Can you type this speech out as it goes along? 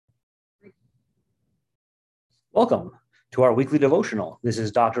Welcome to our weekly devotional. This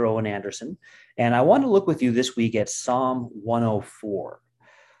is Dr. Owen Anderson, and I want to look with you this week at Psalm 104.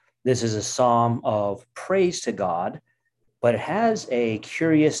 This is a psalm of praise to God, but it has a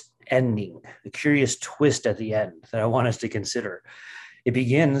curious ending, a curious twist at the end that I want us to consider. It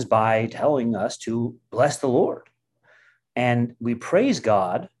begins by telling us to bless the Lord, and we praise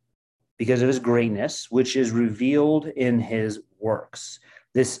God because of his greatness, which is revealed in his works.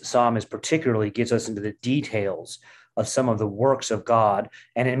 This psalm is particularly gets us into the details of some of the works of God.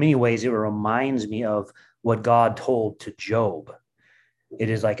 And in many ways, it reminds me of what God told to Job. It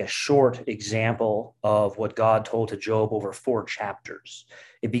is like a short example of what God told to Job over 4 chapters.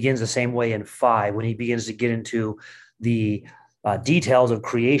 It begins the same way in 5 when he begins to get into the details of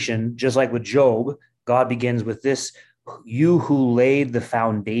creation, just like with Job. God begins with this: you who laid the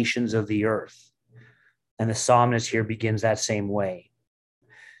foundations of the earth. And the psalmist here begins that same way.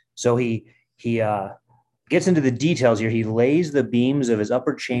 So he gets into the details here. He lays the beams of his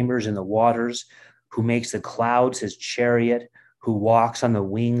upper chambers in the waters, who makes the clouds his chariot, who walks on the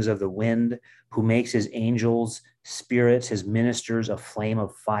wings of the wind, who makes his angels spirits, his ministers a flame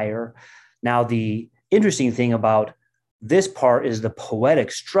of fire. Now, the interesting thing about this part is the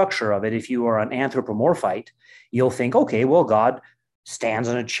poetic structure of it. If you are an anthropomorphite, you'll think, okay, well, God stands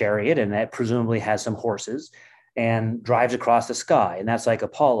on a chariot and that presumably has some horses and drives across the sky. And that's like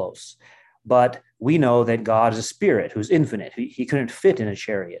Apollos. But we know that God is a spirit who's infinite. He couldn't fit in a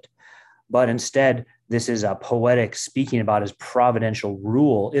chariot. But instead, this is a poetic speaking about his providential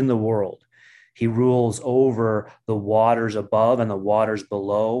rule in the world. He rules over the waters above and the waters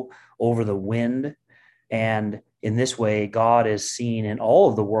below, over the wind. And in this way, God is seen in all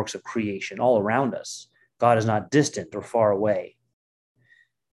of the works of creation all around us. God is not distant or far away.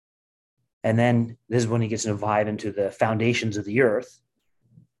 And then this is when he gets to dive into the foundations of the earth,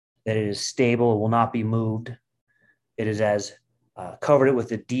 that it is stable, it will not be moved. It is as covered it with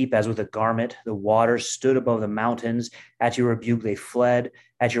the deep as with a garment. The waters stood above the mountains. At your rebuke, they fled.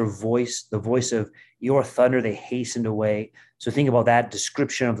 At your voice, the voice of your thunder, they hastened away. So think about that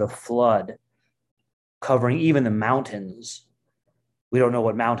description of the flood covering even the mountains. We don't know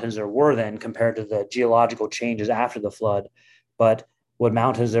what mountains there were then compared to the geological changes after the flood, but what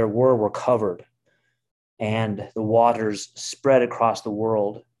mountains there were covered, and the waters spread across the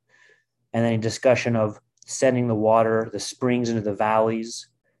world. And then a discussion of sending the water, the springs into the valleys,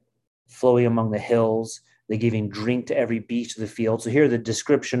 flowing among the hills, they giving drink to every beast of the field. So here the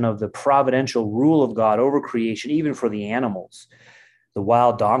description of the providential rule of God over creation, even for the animals. The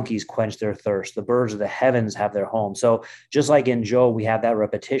wild donkeys quench their thirst. The birds of the heavens have their home. So just like in Job, we have that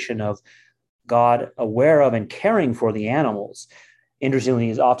repetition of God aware of and caring for the animals. Interestingly,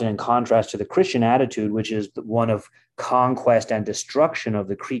 is often in contrast to the Christian attitude, which is one of conquest and destruction of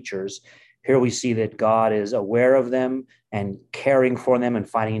the creatures. Here we see that God is aware of them and caring for them and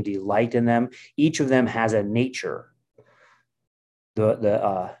finding delight in them. Each of them has a nature.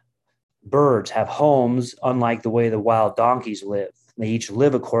 The birds have homes, unlike the way the wild donkeys live. They each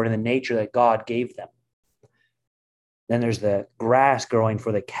live according to the nature that God gave them. Then there's the grass growing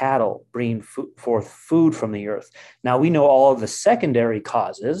for the cattle, bringing forth food from the earth. Now, we know all of the secondary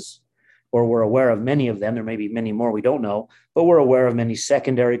causes, or we're aware of many of them. There may be many more we don't know, but we're aware of many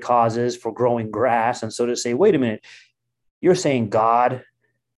secondary causes for growing grass. And so to say, wait a minute, you're saying God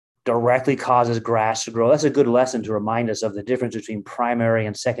directly causes grass to grow. That's a good lesson to remind us of the difference between primary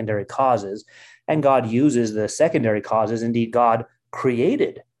and secondary causes. And God uses the secondary causes. Indeed, God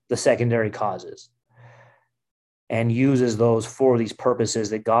created the secondary causes and uses those for these purposes,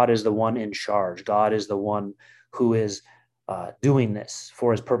 that God is the one in charge. God is the one who is doing this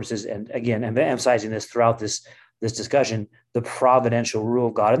for his purposes. And again, I'm emphasizing this throughout this discussion, the providential rule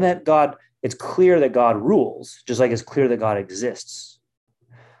of God. And that God, it's clear that God rules, just like it's clear that God exists.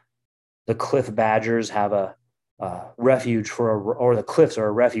 The cliff badgers have a refuge or the cliffs are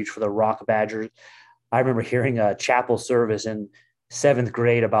a refuge for the rock badgers. I remember hearing a chapel service in 7th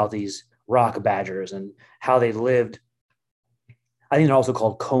grade about these rock badgers and how they lived. I think they're also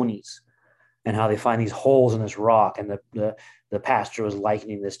called conies, and how they find these holes in this rock. And the pastor was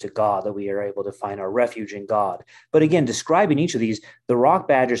likening this to God, that we are able to find our refuge in God. But again, describing each of these, the rock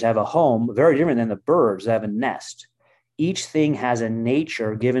badgers have a home very different than the birds that have a nest. Each thing has a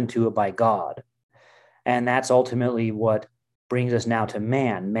nature given to it by God. And that's ultimately what brings us now to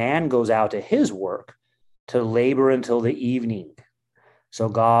man. Man goes out to his work to labor until the evening. So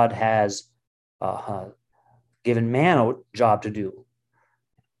God has given man a job to do.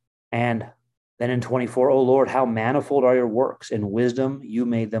 And then in 24, O Lord, how manifold are your works. In wisdom, you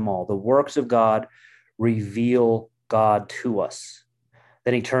made them all. The works of God reveal God to us.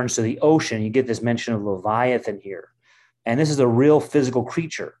 Then he turns to the ocean. You get this mention of Leviathan here. And this is a real physical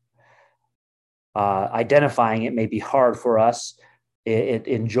creature. Identifying it may be hard for us.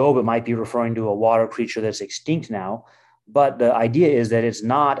 In Job, it might be referring to a water creature that's extinct now. But the idea is that it's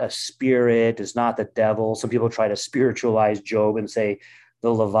not a spirit, it's not the devil. Some people try to spiritualize Job and say the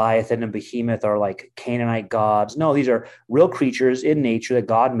Leviathan and Behemoth are like Canaanite gods. No, these are real creatures in nature that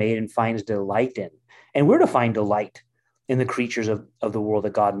God made and finds delight in. And we're to find delight in the creatures of the world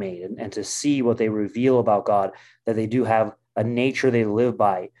that God made, and to see what they reveal about God, that they do have a nature they live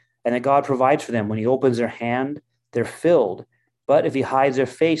by, and that God provides for them. When he opens their hand, they're filled. But if he hides their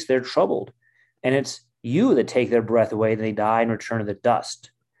face, they're troubled. And it's you that take their breath away, and they die and return to the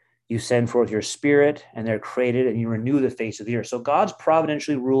dust. You send forth your spirit, and they're created, and you renew the face of the earth. So God's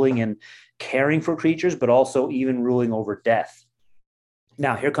providentially ruling and caring for creatures, but also even ruling over death.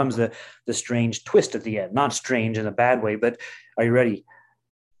 Now, here comes the strange twist at the end. Not strange in a bad way, but are you ready?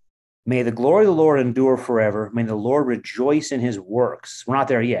 May the glory of the Lord endure forever. May the Lord rejoice in his works. We're not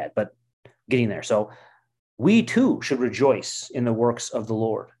there yet, but getting there. So we too should rejoice in the works of the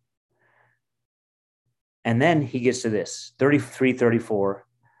Lord. And then he gets to this, 33, 34.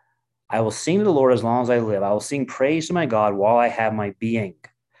 I will sing to the Lord as long as I live. I will sing praise to my God while I have my being.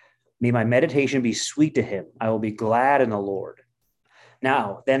 May my meditation be sweet to him. I will be glad in the Lord.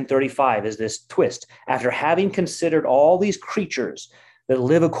 Now, then 35 is this twist. After having considered all these creatures that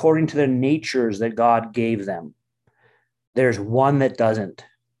live according to their natures that God gave them, there's one that doesn't.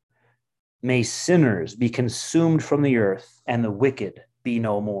 May sinners be consumed from the earth and the wicked be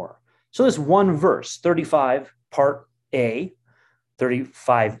no more. So this one verse, 35, part A,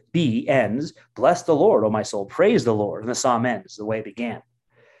 35b ends, bless the Lord, O my soul, praise the Lord. And the psalm ends the way it began,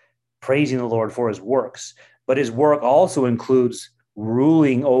 praising the Lord for his works. But his work also includes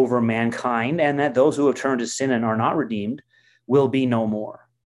ruling over mankind, and that those who have turned to sin and are not redeemed will be no more.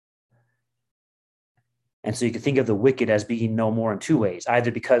 And so you can think of the wicked as being no more in two ways, either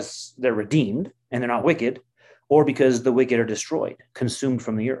because they're redeemed and they're not wicked, or because the wicked are destroyed, consumed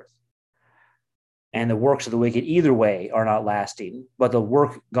from the earth. And the works of the wicked either way are not lasting, but the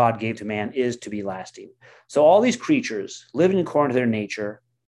work God gave to man is to be lasting. So all these creatures living according to their nature,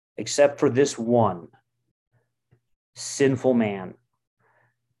 except for this one, sinful man,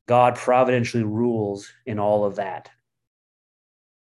 God providentially rules in all of that.